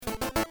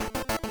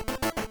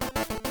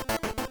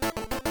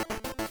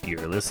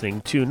You're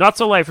listening to Not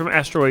So Live from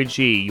Asteroid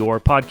G, your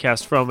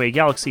podcast from a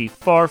galaxy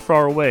far,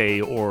 far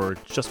away, or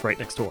just right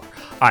next door.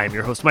 I am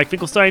your host, Mike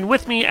Finkelstein.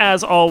 With me,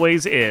 as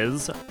always,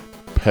 is...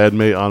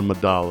 Padme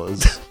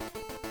Amidala's.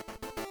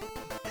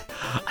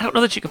 I don't know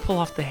that you could pull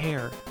off the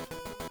hair.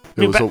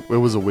 It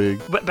was a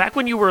wig. But back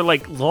when you were,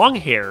 like,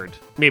 long-haired,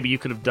 maybe you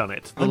could have done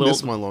it. I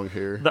miss my long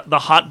hair. The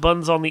hot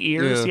buns on the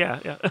ears? Yeah.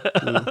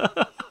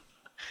 The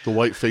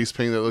white face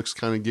paint that looks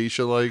kind of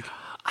geisha-like.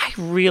 I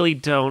really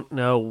don't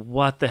know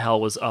what the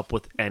hell was up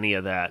with any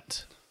of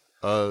that.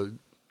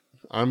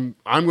 I'm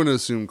going to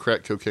assume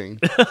crack cocaine.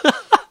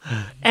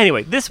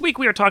 Anyway, this week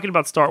we are talking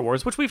about Star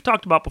Wars, which we've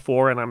talked about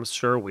before, and I'm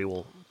sure we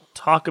will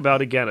talk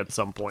about again at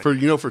some point.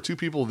 For two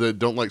people that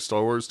don't like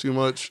Star Wars too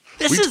much,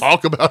 we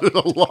talk about it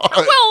a lot.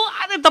 Well,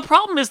 the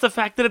problem is the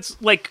fact that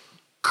it's, like,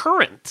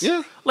 current.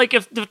 Yeah. Like,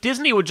 if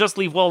Disney would just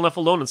leave well enough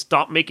alone and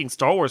stop making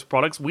Star Wars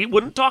products, we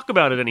wouldn't talk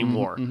about it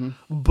anymore. Mm-hmm.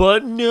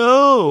 But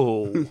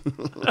no.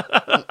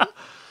 I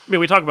mean,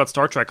 we talk about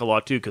Star Trek a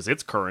lot, too, because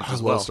it's current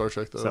as well. I love Star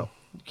Trek, though. So,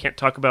 can't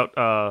talk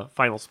about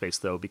Final Space,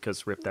 though,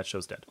 because RIP, that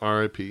show's dead.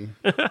 R.I.P.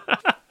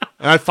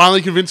 And I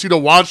finally convinced you to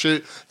watch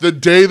it the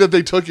day that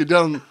they took it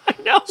down. I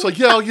know. It's like,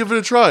 yeah, I'll give it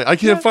a try. I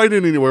can't find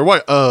it anywhere.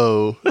 Why?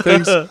 Oh,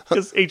 thanks.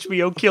 Because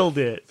HBO killed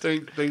it.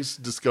 Thanks,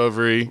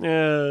 Discovery.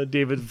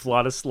 David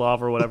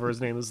Vladislav or whatever his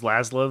name is,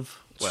 Laszlo.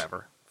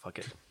 Whatever. Fuck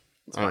it.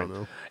 I don't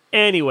know.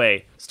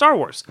 Anyway, Star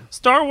Wars.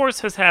 Star Wars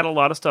has had a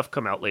lot of stuff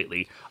come out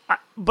lately.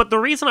 But the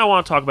reason I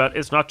want to talk about it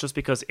is not just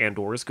because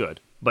Andor is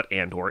good, but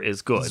Andor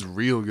is good. It's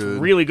real good. It's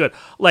really good.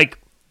 Like,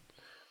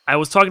 I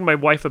was talking to my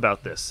wife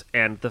about this,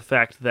 and the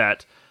fact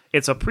that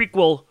it's a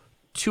prequel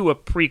to a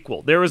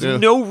prequel. There is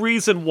no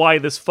reason why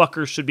this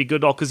fucker should be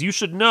good at all, because you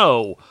should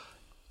know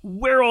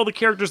where all the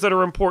characters that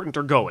are important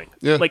are going.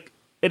 Yeah. Like,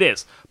 it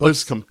is. But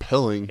it's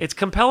compelling. It's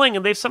compelling,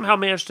 and they've somehow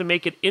managed to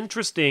make it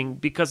interesting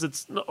because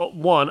it's,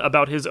 one,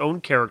 about his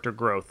own character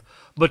growth,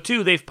 but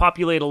two, they've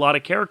populated a lot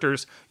of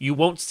characters you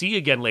won't see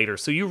again later,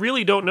 so you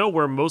really don't know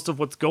where most of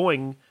what's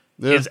going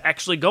is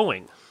actually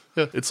going.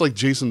 Yeah, it's like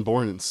Jason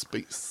Bourne in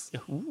space.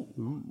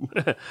 Ooh.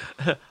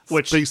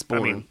 Which, Space Bourne.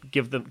 I mean,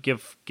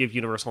 give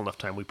Universal enough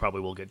time, we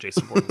probably will get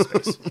Jason Bourne in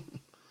space.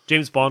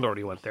 James Bond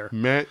already went there.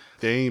 Matt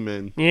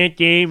Damon.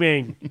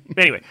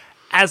 Anyway,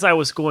 as I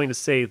was going to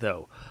say,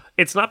 though,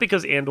 it's not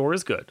because Andor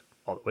is good,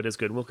 although it is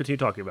good, and we'll continue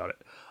talking about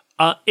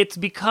it. It's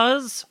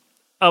because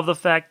of the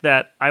fact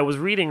that I was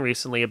reading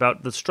recently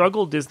about the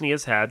struggle Disney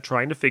has had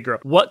trying to figure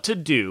out what to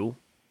do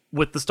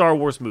with the Star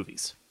Wars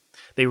movies.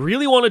 They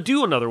really want to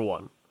do another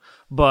one.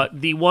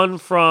 But the one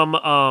from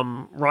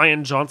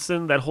Rian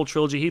Johnson, that whole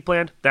trilogy he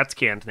planned, that's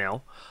canned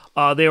now.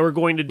 They were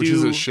going to do... Which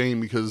is a shame,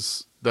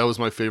 because that was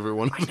my favorite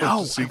one of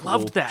the sequel I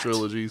loved that.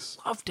 trilogies.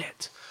 Loved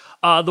it.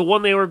 The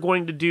one they were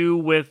going to do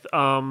with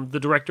the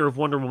director of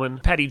Wonder Woman,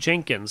 Patty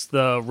Jenkins,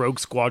 the Rogue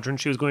Squadron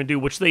she was going to do,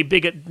 which they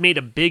made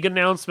a big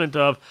announcement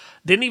of.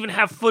 Didn't even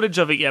have footage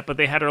of it yet, but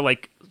they had her,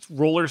 like,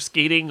 roller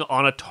skating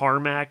on a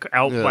tarmac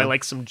out by,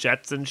 like, some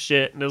jets and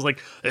shit. And it was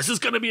like, this is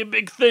going to be a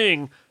big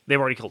thing. They've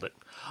already killed it.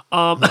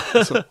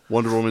 So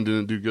Wonder Woman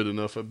didn't do good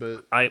enough, I bet.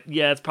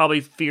 It's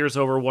probably fears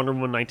over Wonder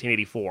Woman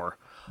 1984.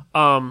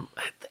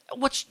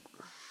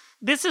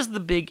 This is the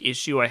big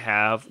issue I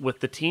have with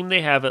the team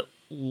they have at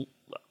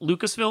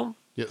Lucasfilm.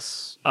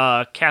 Yes.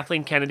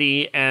 Kathleen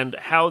Kennedy, and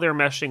how they're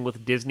meshing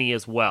with Disney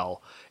as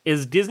well.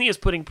 Disney is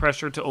putting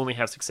pressure to only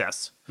have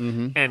success.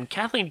 Mm-hmm. And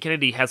Kathleen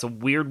Kennedy has a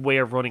weird way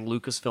of running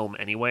Lucasfilm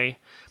anyway.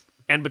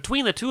 And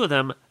between the two of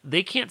them,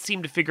 they can't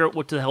seem to figure out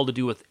what the hell to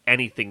do with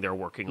anything they're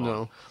working on.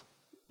 No.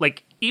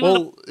 Like,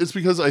 it's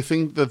because I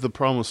think that the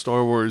problem with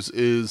Star Wars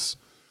is,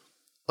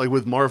 like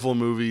with Marvel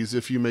movies,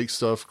 if you make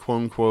stuff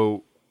quote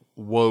unquote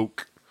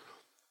woke,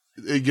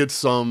 it gets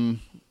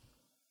some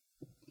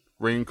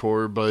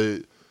rancor, but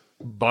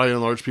by and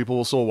large, people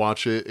will still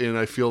watch it. And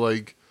I feel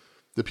like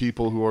the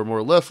people who are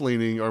more left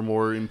leaning are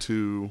more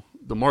into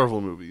the Marvel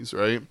movies,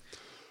 right?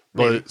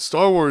 But maybe.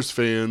 Star Wars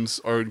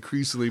fans are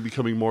increasingly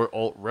becoming more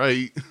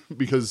alt-right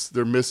because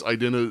they're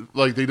misidentified.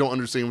 Like, they don't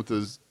understand what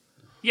the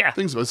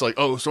things about. It's like,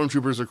 oh,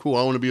 stormtroopers are cool.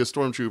 I want to be a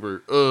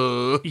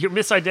stormtrooper. You're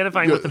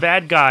misidentifying with the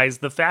bad guys,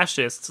 the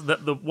fascists,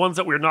 the ones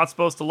that we're not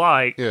supposed to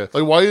like. Yeah.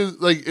 Like, why is,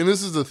 like, and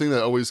this is the thing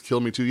that always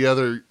killed me too. Yeah,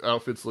 their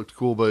outfits looked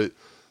cool, but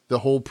the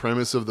whole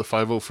premise of the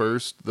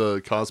 501st, the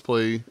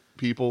cosplay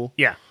people.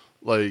 Yeah.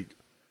 Like,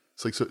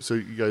 it's like, so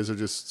you guys are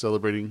just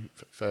celebrating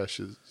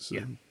fascism.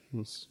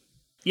 Yeah.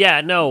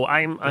 Yeah, no,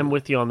 I'm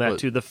with you on that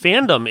too. The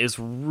fandom is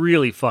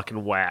really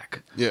fucking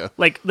whack. Yeah.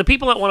 Like, the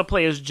people that want to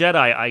play as Jedi,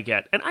 I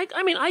get. And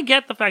I mean, I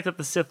get the fact that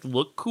the Sith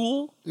look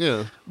cool.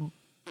 Yeah.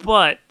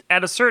 But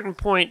at a certain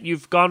point,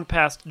 you've gone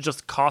past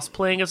just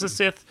cosplaying as a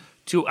Sith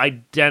to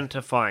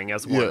identifying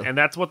as one. Yeah. And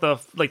that's what the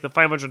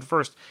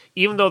 501st,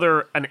 even though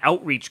they're an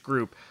outreach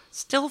group,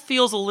 still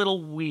feels a little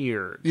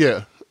weird.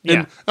 Yeah.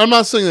 And I'm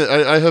not saying that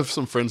I have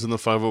some friends in the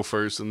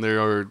 501st and they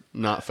are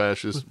not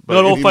fascist.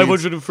 Not all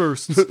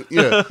 501st.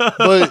 Yeah.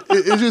 But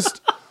it just,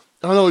 I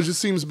don't know, it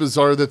just seems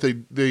bizarre that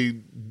they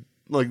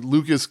like,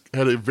 Lucas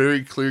had a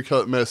very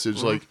clear-cut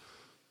message, like,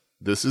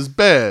 this is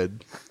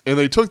bad. And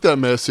they took that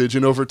message,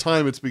 and over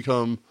time it's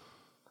become,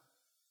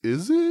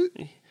 Is it?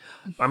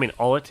 I mean,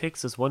 all it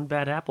takes is one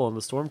bad apple on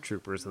the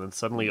stormtroopers, and then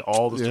suddenly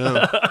all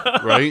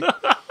the Right?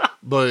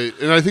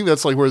 And I think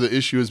that's like where the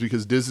issue is,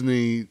 because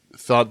Disney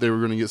thought they were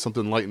going to get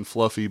something light and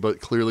fluffy, but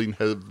clearly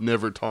have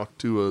never talked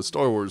to a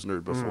Star Wars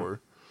nerd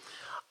before.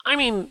 I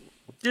mean,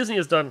 Disney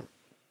has done,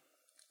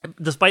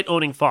 despite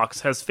owning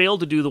Fox, has failed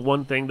to do the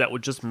one thing that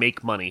would just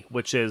make money,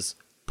 which is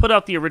put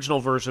out the original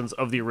versions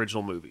of the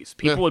original movies.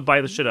 People would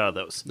buy the shit out of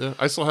those. Yeah,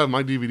 I still have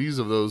my DVDs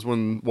of those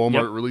when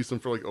Walmart released them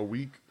for like a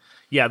week.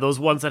 Yeah, those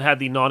ones that had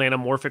the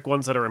non-anamorphic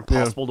ones that are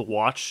impossible to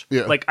watch.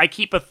 Yeah. Like, I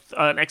keep an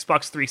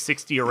Xbox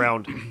 360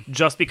 around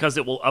just because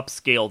it will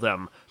upscale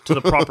them to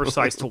the proper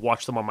size to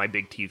watch them on my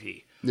big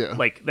TV. Yeah.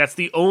 Like, that's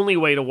the only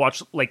way to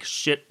watch, like,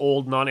 shit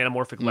old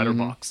non-anamorphic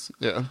letterbox.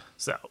 Yeah.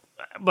 So,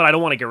 but I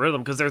don't want to get rid of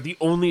them because they're the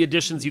only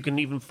editions you can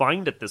even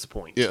find at this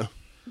point. Yeah.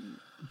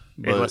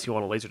 Unless you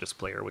want a Laserdisc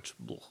player, which...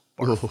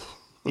 barf.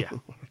 Yeah.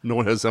 No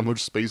one has that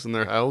much space in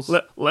their house.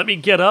 Let me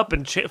get up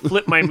and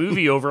flip my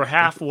movie over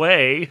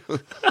halfway.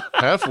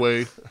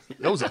 Halfway?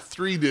 That was a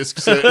 3-disc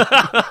set.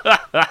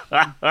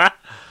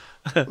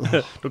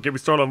 Don't get me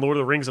started on Lord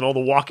of the Rings and all the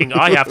walking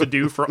I have to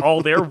do for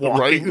all their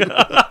walking.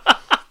 Right?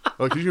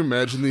 Could you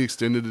imagine the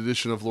extended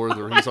edition of Lord of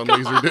the Rings on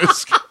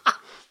Laserdisc?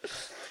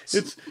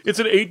 It's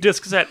an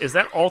 8-disc set. Is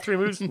that all 3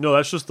 movies? No,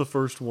 that's just the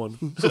first one.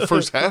 It's the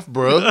first half,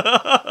 bro.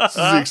 This is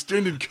the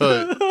extended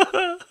cut.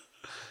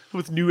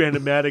 With new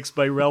animatics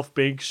by Ralph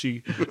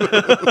Bakshi.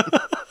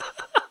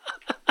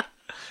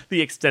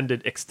 The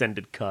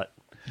extended cut.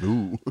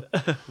 Ooh.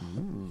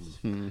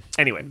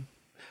 Anyway.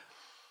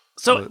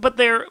 So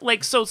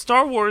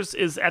Star Wars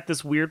is at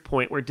this weird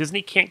point where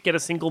Disney can't get a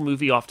single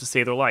movie off to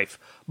save their life.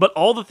 But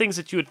all the things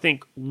that you would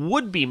think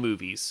would be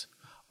movies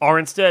are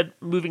instead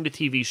moving to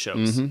TV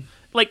shows. Mm-hmm.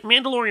 Like,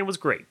 Mandalorian was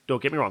great.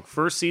 Don't get me wrong.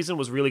 First season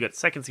was really good.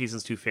 Second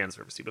season's too fan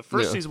servicey. But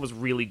first season was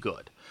really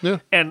good. Yeah.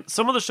 And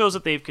some of the shows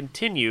that they've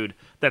continued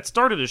that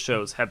started as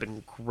shows have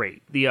been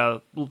great.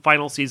 The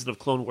final season of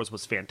Clone Wars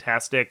was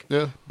fantastic.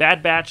 Yeah.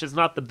 Bad Batch is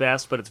not the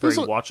best, but it's very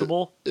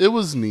watchable. It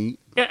was neat.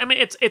 Yeah, I mean,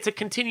 it's a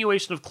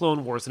continuation of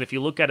Clone Wars, and if you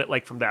look at it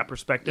like from that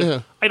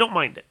perspective, I don't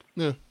mind it.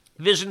 Yeah.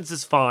 Visions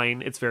is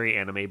fine. It's very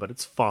anime, but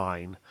it's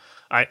fine.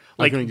 I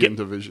can get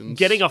into Visions.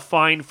 Getting a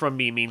fine from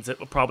me means it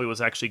probably was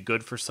actually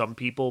good for some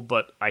people,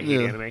 but I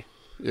hate anime.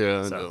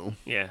 Yeah, I know.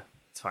 Yeah,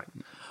 it's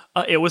fine.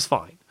 It was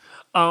fine.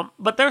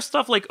 But there's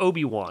stuff like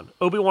Obi-Wan.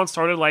 Obi-Wan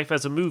started life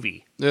as a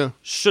movie. Yeah.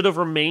 Should have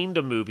remained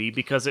a movie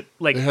because it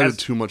had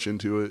too much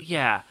into it.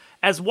 Yeah.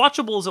 As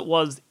watchable as it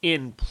was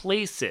in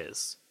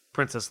places,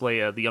 Princess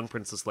Leia, the young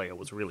Princess Leia,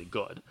 was really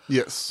good.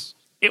 Yes.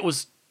 It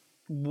was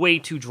way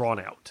too drawn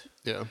out.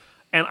 Yeah.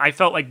 And I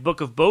felt like Book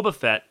of Boba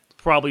Fett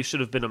probably should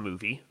have been a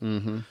movie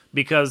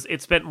because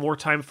it spent more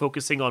time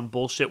focusing on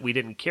bullshit we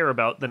didn't care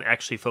about than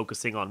actually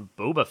focusing on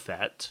Boba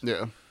Fett.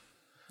 Yeah.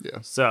 Yeah.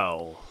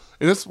 So.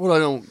 And that's what I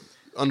don't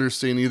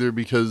understand either,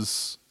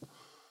 because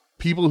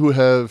people who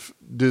have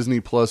Disney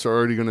Plus are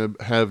already going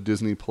to have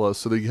Disney Plus,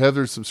 so they have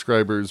their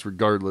subscribers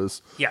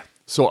regardless. Yeah.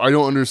 So I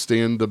don't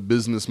understand the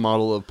business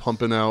model of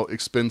pumping out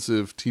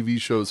expensive TV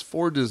shows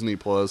for Disney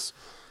Plus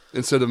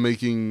instead of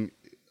making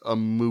a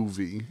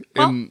movie.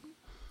 Well, and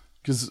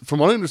because from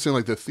what I understand,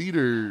 like, the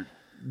theater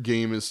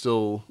game is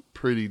still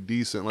pretty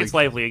decent. Like, it's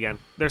lively again.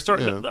 They're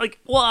starting to,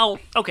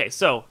 okay,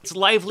 so it's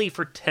lively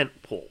for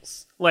tent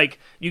poles. Like,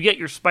 you get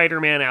your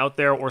Spider-Man out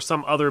there or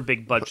some other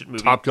big budget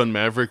movie. Top Gun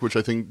Maverick, which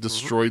I think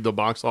destroyed the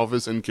box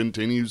office and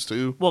continues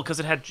to. Well, because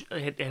it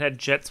had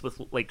jets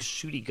with, like,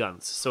 shooty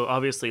guns. So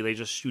obviously they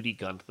just shooty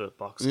gunned the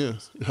box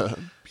office. Yeah.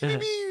 Pew,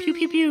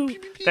 pew, pew,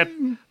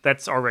 pew.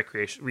 That's our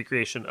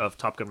recreation of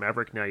Top Gun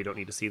Maverick. Now you don't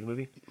need to see the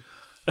movie.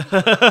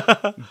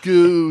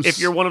 Goose. If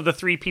you're one of the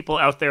 3 people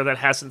out there that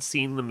hasn't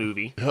seen the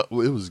movie. Yeah,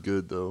 well, it was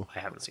good, though. I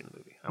haven't seen the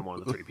movie. I'm one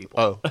of the 3 people.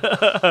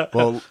 Oh.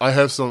 Well, I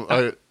have some.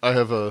 I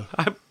have a.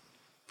 I'm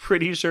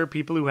pretty sure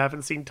people who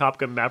haven't seen Top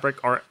Gun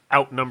Maverick are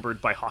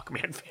outnumbered by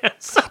Hawkman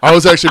fans. I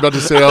was actually about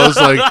to say, I was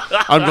like,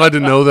 I'm glad to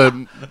know that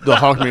the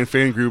Hawkman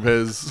fan group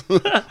has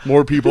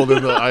more people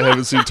than I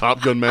haven't seen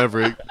Top Gun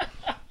Maverick.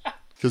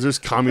 Because there's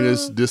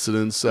communist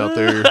dissidents out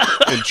there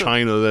in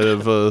China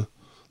that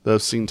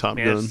have seen Top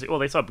Gun. Well,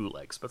 they saw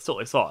bootlegs, but still,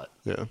 they saw it.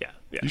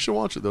 Yeah. You should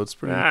watch it, though. It's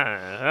pretty...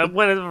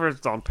 whenever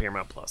it's on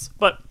Paramount Plus.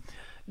 But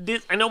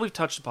I know we've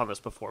touched upon this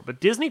before, but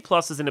Disney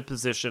Plus is in a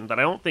position that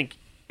I don't think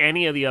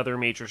any of the other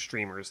major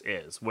streamers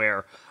is,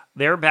 where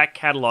their back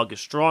catalog is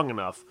strong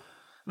enough.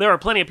 There are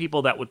plenty of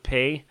people that would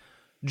pay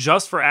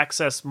just for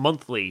access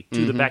monthly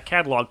to the back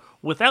catalog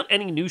without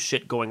any new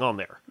shit going on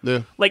there.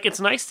 Yeah. Like, it's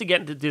nice to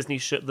get into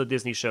the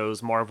Disney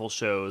shows, Marvel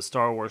shows,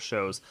 Star Wars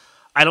shows.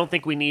 I don't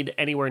think we need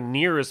anywhere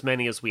near as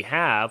many as we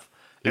have.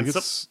 And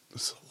it's a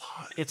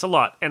lot. It's a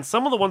lot. And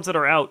some of the ones that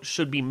are out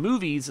should be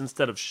movies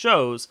instead of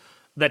shows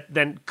that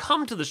then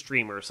come to the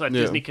streamer so that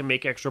Disney can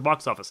make extra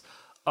box office.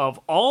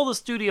 Of all the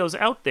studios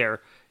out there,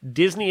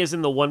 Disney is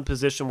in the one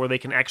position where they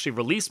can actually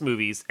release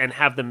movies and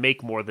have them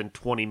make more than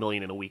 $20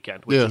 million in a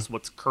weekend, which is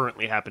what's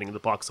currently happening in the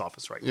box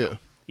office right now.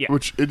 Yeah.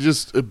 Which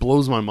it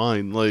blows my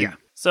mind. Like,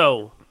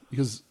 So,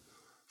 because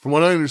from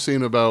what I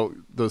understand about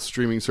the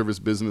streaming service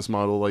business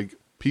model, like,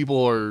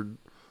 people are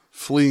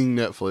fleeing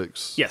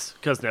Netflix. Yes,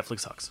 because Netflix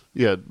sucks.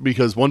 Yeah,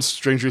 because once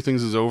Stranger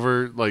Things is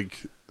over, like,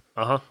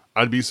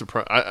 I'd be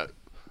surprised.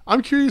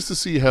 I'm curious to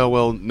see how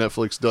well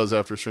Netflix does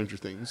after Stranger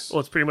Things. Well,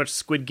 it's pretty much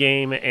Squid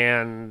Game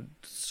and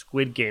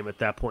Squid Game at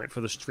that point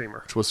for the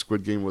streamer. Which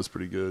Squid Game was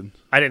pretty good.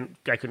 I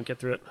couldn't get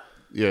through it.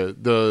 Yeah,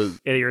 it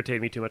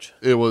irritated me too much.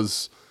 It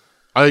was.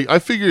 I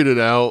figured it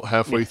out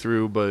halfway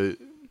through, but.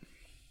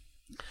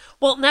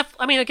 Well,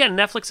 again,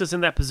 Netflix is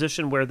in that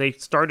position where they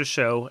start a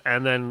show,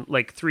 and then,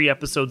 like, 3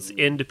 episodes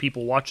into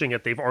people watching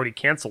it, they've already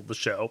canceled the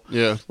show.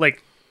 Yeah.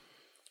 Like,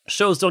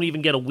 shows don't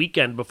even get a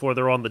weekend before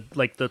they're on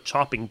the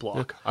chopping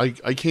block. I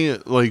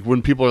can't, like,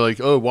 when people are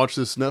like, oh, watch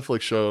this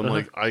Netflix show, I'm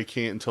like, I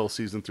can't until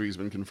season 3 has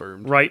been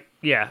confirmed. Right,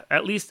 yeah.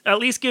 At least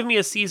give me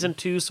a season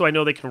 2 so I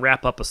know they can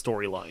wrap up a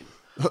storyline.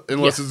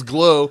 Unless it's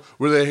Glow,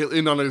 where they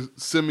end on a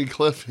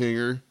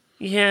semi-cliffhanger.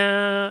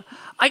 Yeah.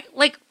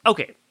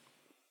 Okay.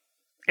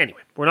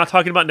 Anyway, we're not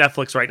talking about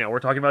Netflix right now. We're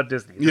talking about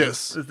Disney.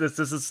 Yes. This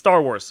is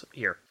Star Wars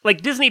here.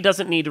 Like, Disney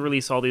doesn't need to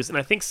release all these, and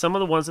I think some of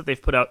the ones that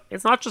they've put out,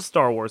 it's not just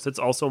Star Wars, it's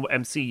also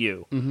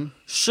MCU,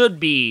 should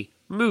be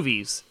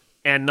movies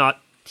and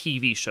not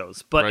TV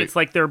shows. But It's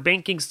like they're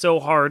banking so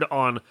hard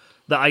on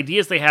the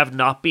ideas they have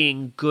not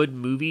being good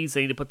movies,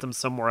 they need to put them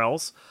somewhere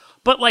else.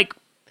 But, like,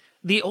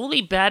 the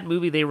only bad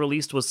movie they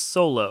released was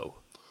Solo.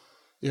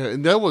 Yeah,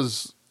 and that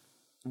was...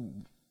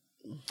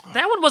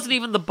 That one wasn't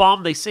even the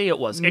bomb they say it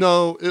was.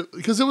 No,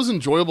 because it was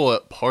enjoyable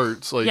at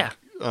parts. Like,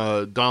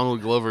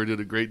 Donald Glover did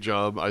a great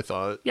job, I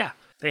thought. Yeah.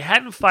 They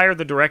hadn't fired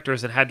the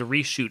directors and had to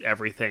reshoot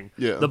everything.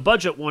 Yeah. The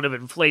budget wouldn't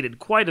have inflated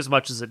quite as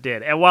much as it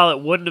did. And while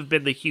it wouldn't have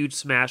been the huge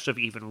smash of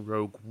even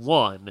Rogue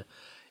One,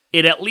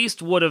 it at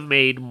least would have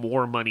made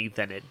more money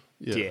than it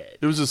did.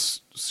 It was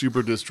just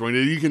super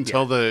disjointed. You can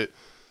tell that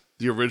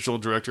the original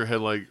director had,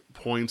 like,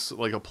 points,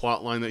 like a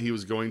plot line that he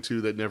was going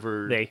to that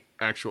never...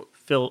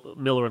 Phil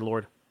Miller and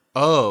Lord.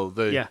 Oh,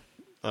 they... Yeah.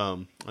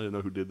 I didn't know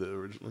who did that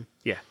originally.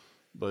 Yeah.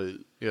 But,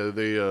 yeah,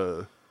 they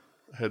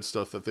had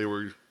stuff that they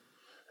were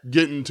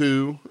getting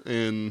to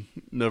and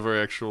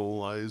never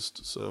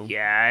actualized, so...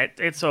 Yeah,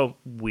 it's a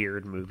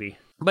weird movie.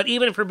 But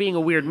even for being a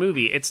weird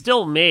movie, it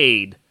still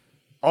made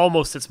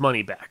almost its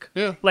money back.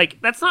 Yeah.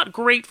 Like, that's not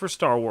great for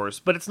Star Wars,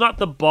 but it's not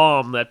the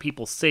bomb that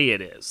people say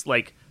it is.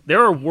 Like,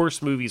 there are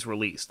worse movies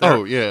released. There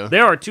are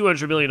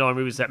 $200 million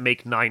movies that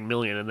make $9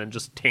 million and then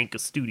just tank a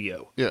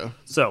studio. Yeah.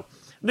 So...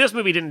 this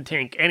movie didn't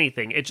tank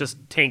anything. It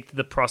just tanked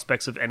the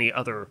prospects of any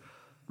other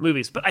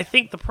movies. But I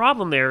think the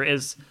problem there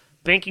is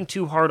banking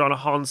too hard on a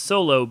Han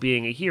Solo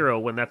being a hero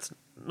when that's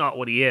not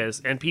what he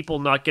is, and people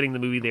not getting the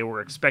movie they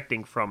were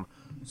expecting from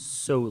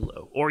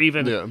Solo. Or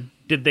even,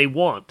 did they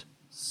want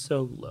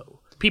Solo?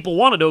 People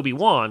wanted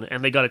Obi-Wan,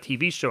 and they got a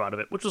TV show out of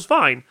it, which was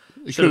fine.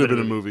 It could have been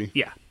a movie.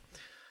 Yeah.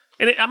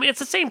 And it's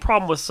the same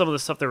problem with some of the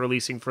stuff they're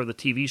releasing for the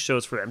TV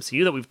shows for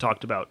MCU that we've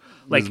talked about.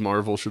 Like, Ms.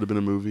 Marvel should have been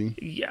a movie.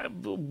 Yeah,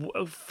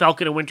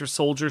 Falcon and Winter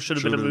Soldier should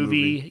have been a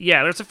movie.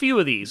 Yeah, there's a few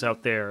of these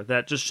out there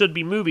that just should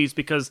be movies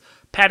because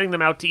padding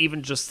them out to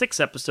even just 6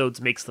 episodes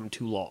makes them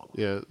too long.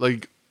 Yeah,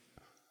 like,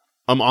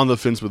 I'm on the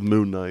fence with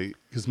Moon Knight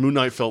because Moon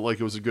Knight felt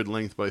like it was a good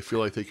length, but I feel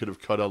like they could have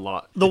cut a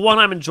lot. The one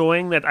I'm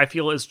enjoying that I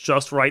feel is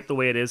just right the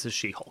way it is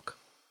She-Hulk.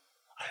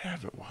 I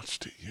haven't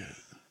watched it yet.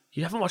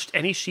 You haven't watched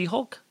any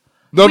She-Hulk?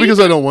 No, because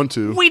I don't want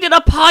to. We did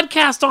a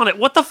podcast on it.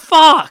 What the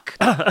fuck?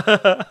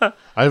 I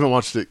haven't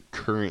watched it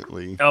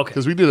currently. Okay.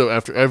 Because we did it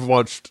after. I've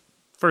watched...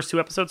 first 2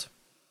 episodes?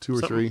 2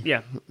 or 3.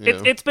 Yeah.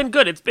 It's been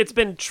good. It's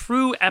been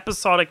true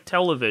episodic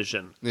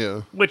television.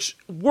 Yeah. Which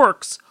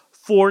works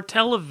for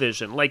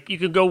television. Like, you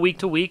can go week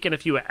to week, and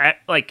if you...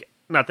 like,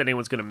 not that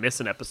anyone's going to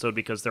miss an episode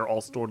because they're all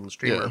stored in the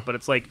streamer, but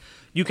it's like,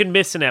 you can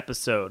miss an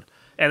episode.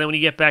 And then when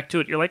you get back to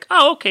it, you're like,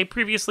 oh, okay,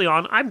 previously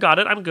on. I've got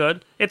it. I'm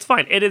good. It's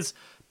fine. It is...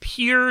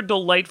 pure,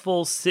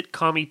 delightful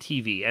sitcom-y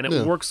TV, and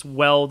it works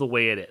well the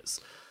way it is.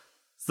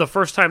 It's the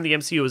first time the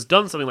MCU has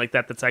done something like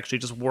that that's actually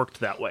just worked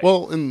that way.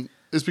 Well, and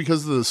it's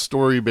because the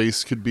story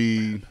base could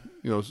be,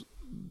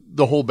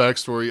 the whole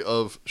backstory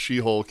of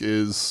She-Hulk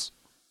is,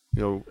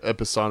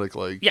 episodic,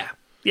 like...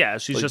 Yeah,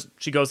 she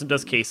goes and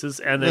does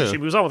cases, and then she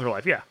moves on with her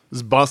life, This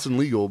is Boston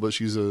Legal, but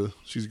she's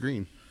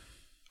green.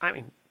 I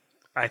mean,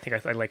 I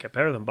think I like it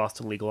better than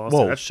Boston Legal,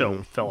 honestly. That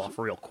show fell off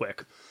real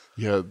quick.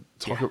 Yeah,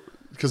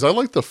 because I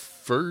like the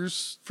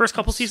first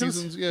couple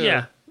seasons.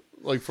 Yeah,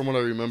 like from what I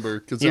remember,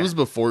 because it was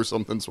before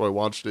something, so I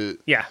watched it.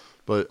 Yeah,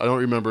 but I don't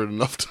remember it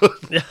enough to.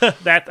 I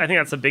think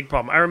that's a big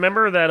problem. I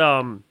remember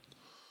that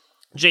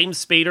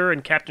James Spader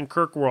and Captain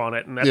Kirk were on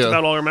it, and that's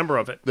about all I remember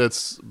of it.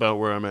 That's about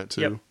where I'm at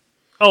too. Yep.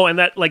 Oh, and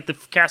that the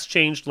cast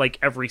changed like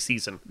every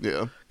season.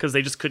 Yeah, because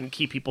they just couldn't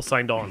keep people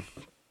signed on.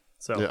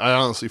 So I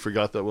honestly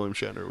forgot that William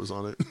Shatner was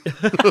on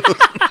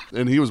it,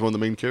 and he was one of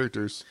the main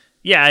characters.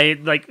 Yeah,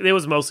 it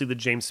was mostly the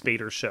James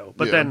Spader show.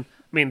 But then,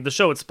 I mean, the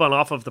show it spun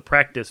off of The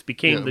Practice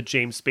became the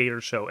James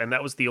Spader show, and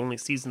that was the only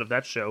season of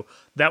that show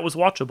that was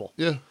watchable.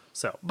 Yeah.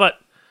 So, but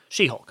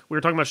She-Hulk. We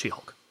were talking about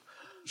She-Hulk.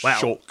 Wow.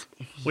 Shulk.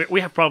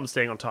 We have problems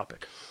staying on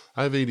topic.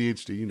 I have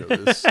ADHD, you know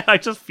this. I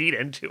just feed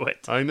into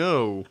it. I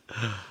know.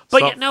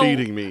 But Stop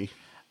feeding me.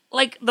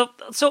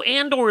 So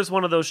Andor is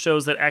one of those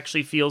shows that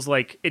actually feels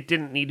like it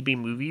didn't need to be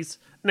movies.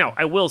 Now,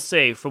 I will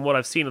say, from what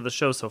I've seen of the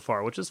show so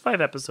far, which is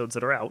 5 episodes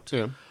that are out,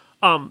 Yeah.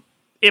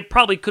 It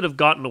probably could have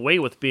gotten away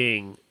with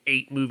being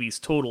 8 movies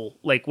total,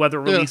 like whether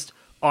released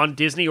on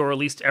Disney or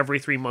released every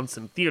 3 months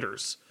in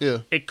theaters. Yeah.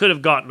 It could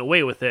have gotten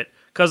away with it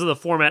because of the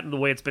format and the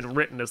way it's been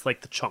written as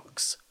like the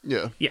chunks.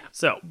 Yeah. Yeah.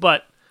 So,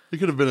 but It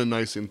could have been a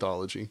nice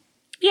anthology.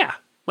 yeah,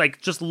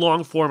 like just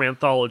long form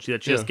anthology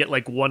that you just get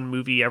like one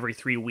movie every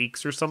 3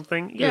 weeks or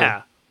something.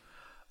 Yeah.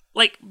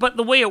 Like, but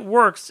the way it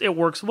works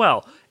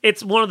well.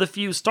 It's one of the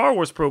few Star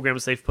Wars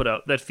programs they've put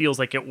out that feels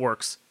like it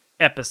works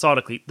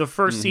episodically. The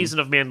first season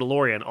of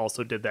Mandalorian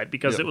also did that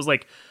because it was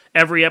like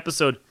every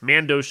episode,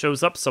 Mando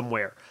shows up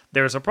somewhere.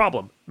 There's a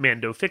problem.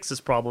 Mando fixes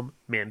problem.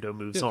 Mando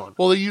moves on.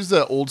 Well, they use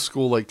that old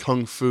school like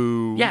kung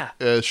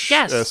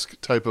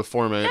fu-esque type of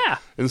format. Yeah.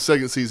 In the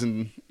second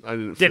season, I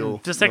didn't feel...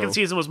 The second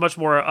season was much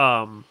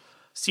more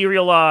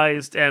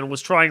serialized and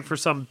was trying for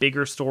some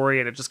bigger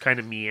story, and it just kind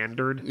of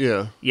meandered.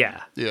 Yeah.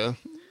 Yeah. Yeah.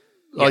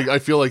 Like, I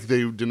feel like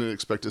they didn't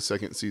expect a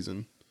second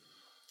season.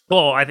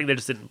 Well, I think they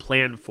just didn't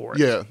plan for it.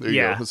 Yeah, there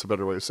you go. That's a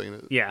better way of saying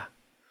it. Yeah.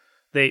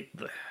 But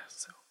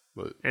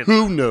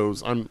who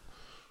knows?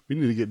 We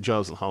need to get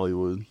jobs in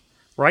Hollywood.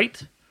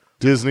 Right?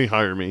 Disney,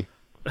 hire me.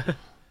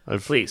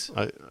 Please.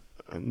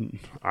 I'm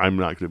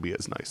not going to be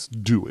as nice.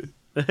 Do it.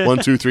 1,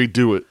 2, 3,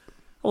 do it.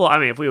 Well, I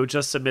mean, if we would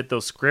just submit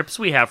those scripts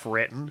we have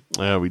written.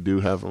 Yeah, we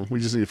do have them. We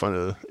just need to find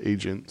an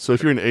agent. So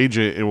if you're an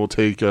agent and we'll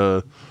take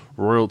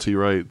royalty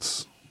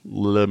rights,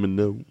 let me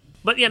know.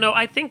 But,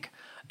 I think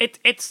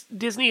it's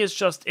Disney is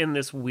just in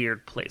this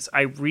weird place.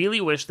 I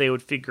really wish they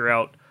would figure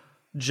out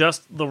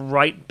just the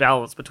right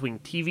balance between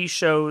TV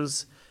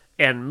shows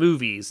and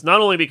movies.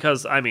 Not only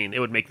because, it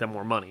would make them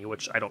more money,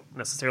 which I don't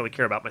necessarily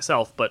care about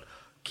myself, but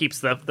keeps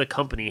the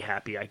company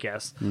happy, I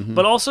guess. Mm-hmm.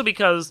 But also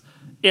because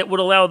it would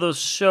allow those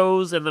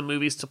shows and the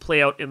movies to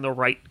play out in the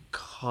right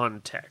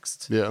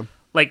context. Yeah.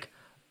 Like,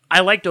 I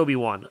liked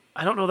Obi-Wan.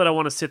 I don't know that I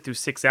want to sit through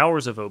 6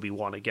 hours of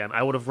Obi-Wan again.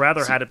 I would have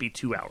rather had it be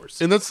 2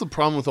 hours. And that's the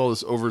problem with all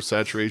this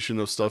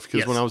oversaturation of stuff.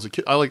 Because when I was a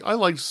kid, I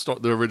liked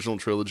the original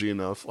trilogy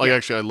enough.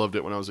 Actually, I loved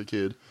it when I was a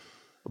kid.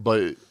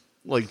 But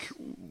like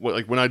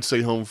when I'd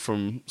stay home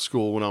from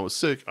school when I was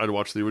sick, I'd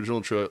watch the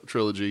original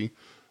trilogy.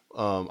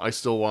 I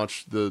still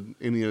watch the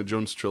Indiana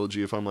Jones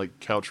trilogy if I'm like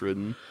couch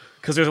ridden.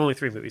 Because there's only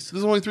 3 movies.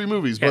 There's only 3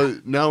 movies,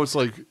 but now it's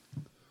like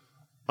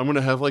I'm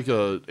gonna have like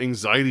a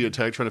anxiety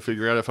attack trying to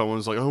figure out if I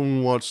want to I want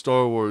to watch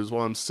Star Wars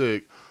while I'm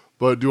sick,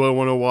 but do I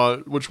want to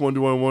watch? Which one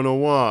do I want to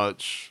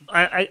watch?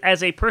 I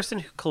as a person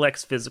who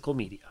collects physical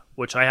media,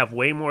 which I have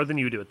way more than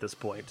you do at this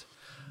point,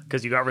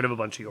 because you got rid of a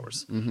bunch of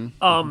yours.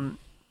 Mm-hmm.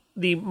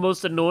 The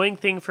most annoying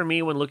thing for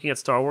me when looking at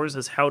Star Wars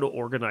is how to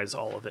organize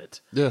all of it.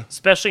 Yeah.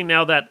 Especially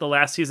now that the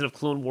last season of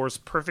Clone Wars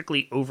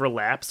perfectly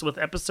overlaps with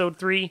Episode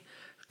 3.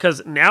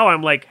 Because now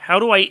I'm like, how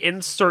do I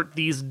insert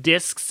these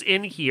discs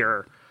in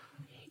here?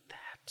 I hate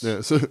that.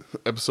 Yeah, so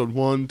Episode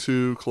 1,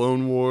 2,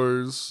 Clone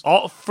Wars.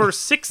 All for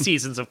 6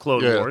 seasons of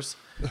Clone Wars.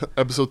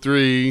 Episode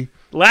 3.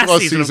 Last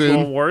season of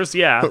Clone Wars,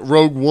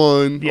 Rogue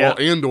One. Yeah.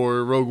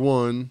 Andor, Rogue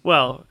One.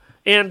 Well,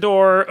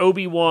 Andor,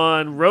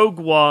 Obi-Wan, Rogue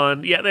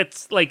One. Yeah,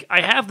 that's like,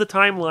 I have the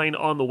timeline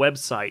on the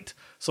website,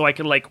 so I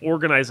can like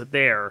organize it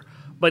there.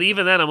 But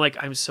even then, I'm like,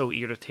 I'm so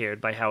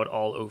irritated by how it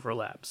all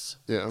overlaps.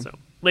 Yeah. So,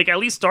 like, at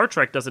least Star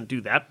Trek doesn't do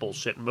that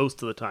bullshit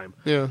most of the time.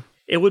 Yeah.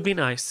 It would be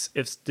nice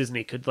if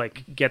Disney could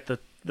like get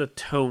the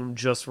tone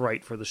just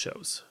right for the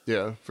shows.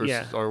 Yeah, for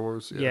Star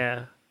Wars.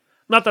 Yeah.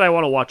 Not that I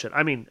want to watch it.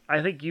 I mean,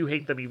 I think you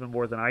hate them even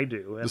more than I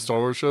do. The Star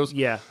Wars shows?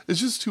 Yeah. It's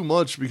just too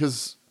much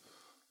because,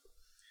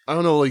 I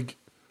don't know, like,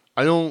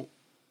 I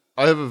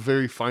have a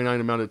very finite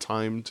amount of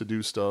time to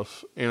do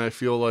stuff, and I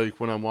feel like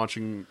when I'm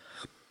watching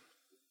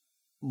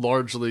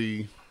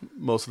largely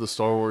most of the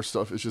Star Wars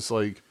stuff, it's just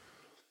like,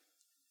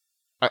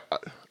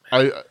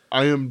 I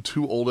am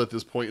too old at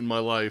this point in my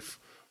life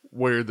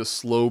where the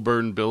slow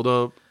burn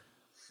buildup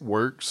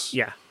works.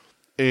 Yeah.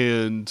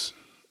 And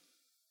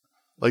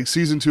like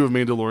season 2 of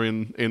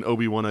Mandalorian and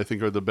Obi-Wan, I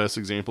think, are the best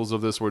examples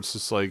of this, where it's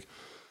just like,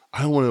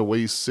 I don't want to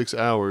waste 6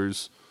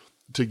 hours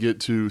to get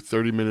to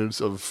 30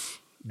 minutes of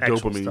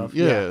actual dopamine. Stuff.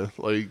 Yeah.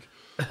 Like,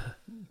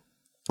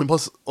 and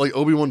plus, like,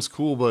 Obi-Wan's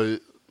cool, but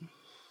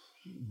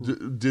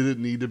did it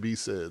need to be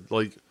said?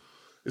 Like,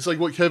 it's like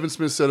what Kevin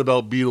Smith said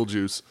about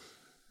Beetlejuice.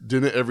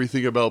 Didn't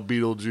everything about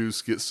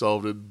Beetlejuice get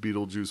solved in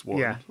Beetlejuice 1?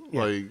 Yeah.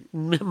 Like,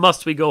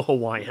 must we go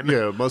Hawaiian?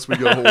 Yeah, must we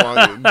go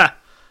Hawaiian?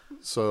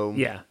 So,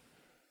 yeah.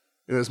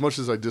 And as much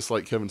as I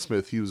dislike Kevin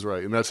Smith, he was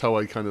right. And that's how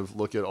I kind of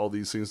look at all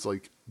these things,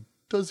 like,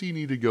 does he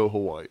need to go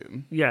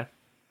Hawaiian? Yeah.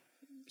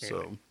 So,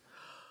 anyway.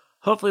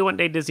 Hopefully one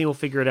day Disney will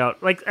figure it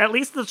out. Like, at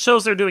least the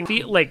shows they're doing,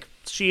 like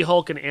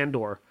She-Hulk and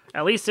Andor,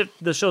 at least if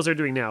the shows they're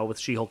doing now with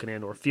She-Hulk and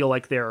Andor feel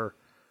like they're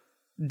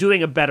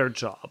doing a better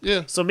job.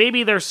 Yeah. So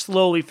maybe they're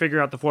slowly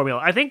figuring out the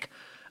formula. I think,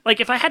 like,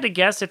 if I had to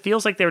guess, it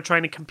feels like they were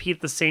trying to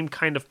compete the same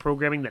kind of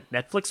programming that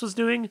Netflix was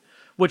doing,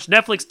 which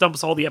Netflix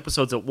dumps all the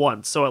episodes at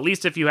once. So at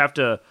least if you have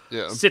to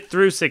sit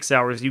through 6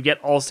 hours, you get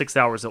all 6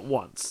 hours at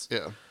once.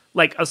 Yeah.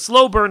 Like a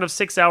slow burn of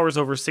 6 hours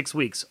over 6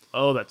 weeks.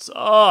 Oh, that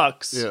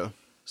sucks. Yeah.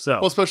 So,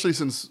 Well, especially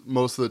since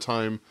most of the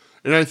time,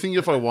 and I think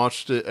if I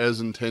watched it as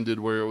intended,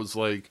 where it was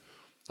like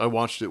I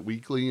watched it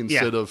weekly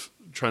instead of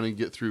trying to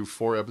get through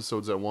 4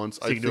 episodes at once,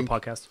 so you can do a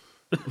podcast.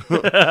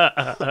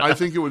 I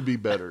think it would be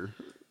better.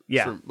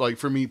 Yeah.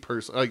 For me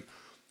personally, like,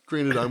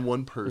 granted, I'm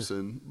one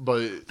person,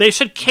 but They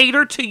should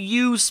cater to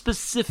you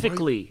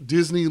specifically.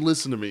 Disney,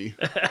 listen to me.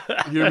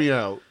 Hear me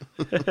out.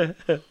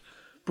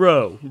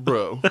 Bro.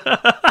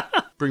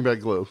 Bring back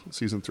Glow,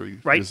 season 3,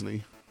 Right.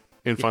 Disney,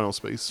 in Final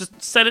Space.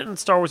 Just set it in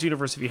Star Wars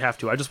universe if you have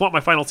to. I just want my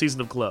final season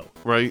of Glow.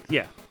 Right?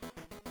 Yeah.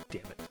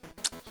 Damn it.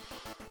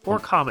 Or a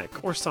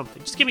comic or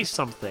something. Just give me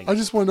something. I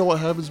just want to know what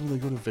happens when they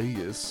go to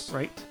Vegas.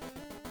 Right?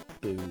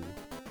 Boo.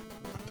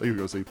 I thought you were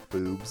going to say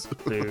boobs.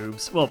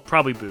 Boobs. Well,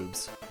 probably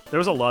boobs. There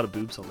was a lot of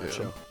boobs on that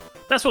show.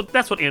 That's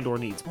what Andor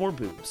needs. More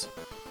boobs.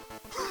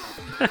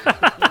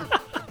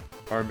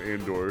 I'm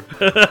Andor.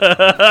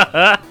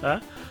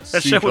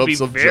 That show would be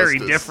very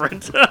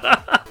different.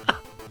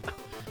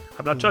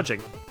 I'm not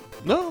judging.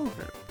 No.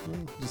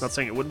 I'm not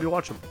saying it wouldn't be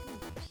watchable.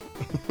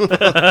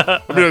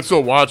 I mean, I'd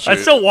still watch it. I'd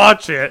still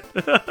watch it.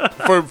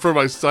 for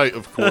my sight,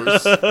 of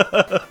course.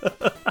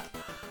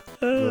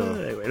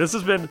 Anyway, this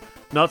has been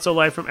Not So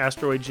Live from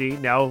Asteroid G,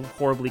 now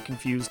horribly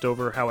confused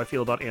over how I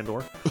feel about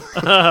Andor.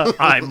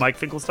 I'm Mike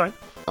Finkelstein.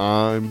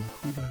 I'm...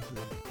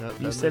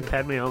 You said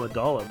Padme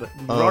Amidala, but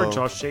you are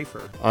Josh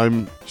Schaefer.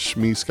 I'm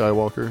Shmi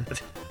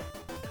Skywalker.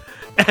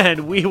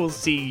 And we will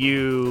see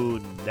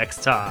you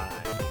next time.